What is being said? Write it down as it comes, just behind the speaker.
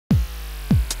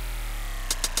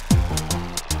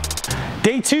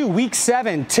Day 2, week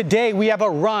 7. Today we have a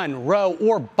run, row,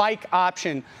 or bike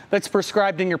option that's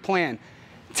prescribed in your plan.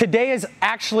 Today is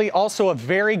actually also a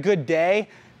very good day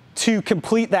to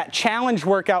complete that challenge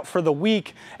workout for the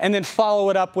week and then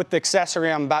follow it up with the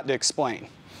accessory I'm about to explain.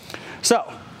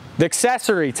 So, the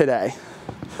accessory today,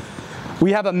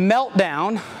 we have a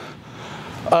meltdown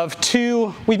of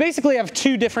we basically have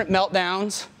two different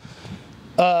meltdowns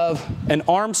of an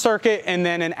arm circuit and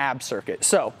then an ab circuit.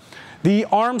 So, the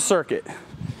arm circuit,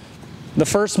 the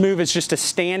first move is just a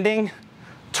standing,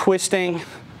 twisting,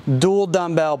 dual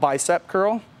dumbbell bicep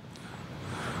curl.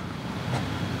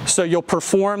 So you'll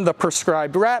perform the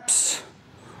prescribed reps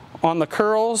on the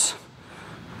curls.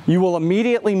 You will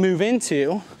immediately move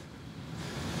into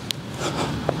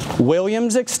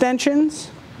Williams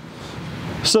extensions.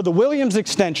 So the Williams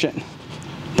extension,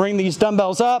 bring these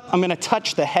dumbbells up. I'm going to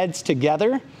touch the heads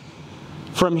together.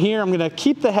 From here, I'm going to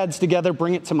keep the heads together,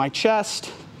 bring it to my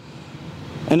chest,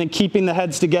 and then keeping the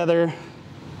heads together,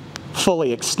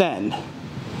 fully extend.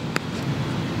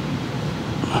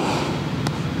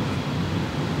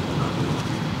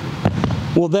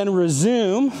 We'll then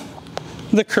resume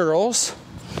the curls,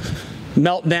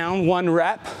 melt down 1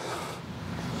 rep,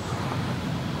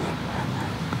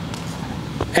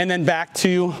 and then back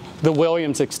to the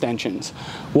Williams extensions.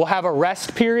 We'll have a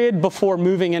rest period before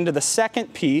moving into the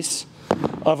second piece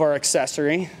of our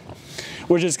accessory,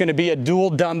 which is going to be a dual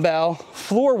dumbbell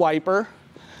floor wiper,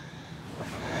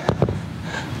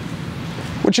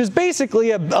 which is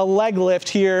basically a leg lift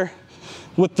here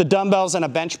with the dumbbells in a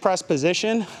bench press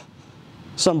position.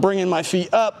 So I'm bringing my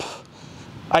feet up.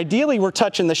 Ideally, we're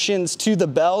touching the shins to the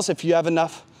bells if you have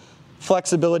enough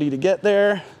flexibility to get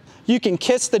there. You can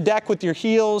kiss the deck with your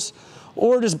heels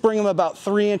or just bring them about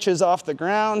 3 inches off the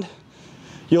ground.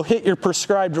 You'll hit your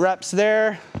prescribed reps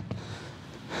there.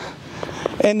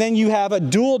 And then you have a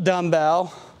dual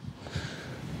dumbbell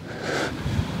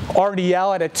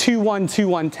RDL at a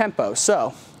 2-1-2-1 tempo.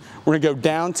 So we're going to go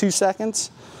down 2 seconds.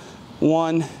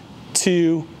 1,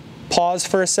 2, pause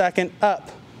for a second, up.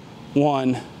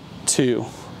 1, 2,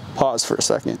 pause for a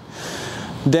second.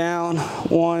 Down,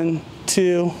 1,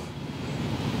 2,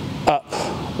 up,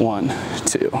 1,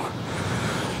 2.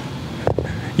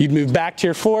 You'd move back to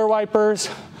your floor wipers,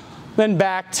 then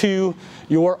back to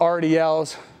your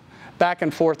RDLs, back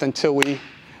and forth until we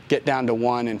get down to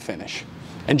 1 and finish.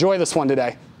 Enjoy this one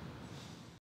today.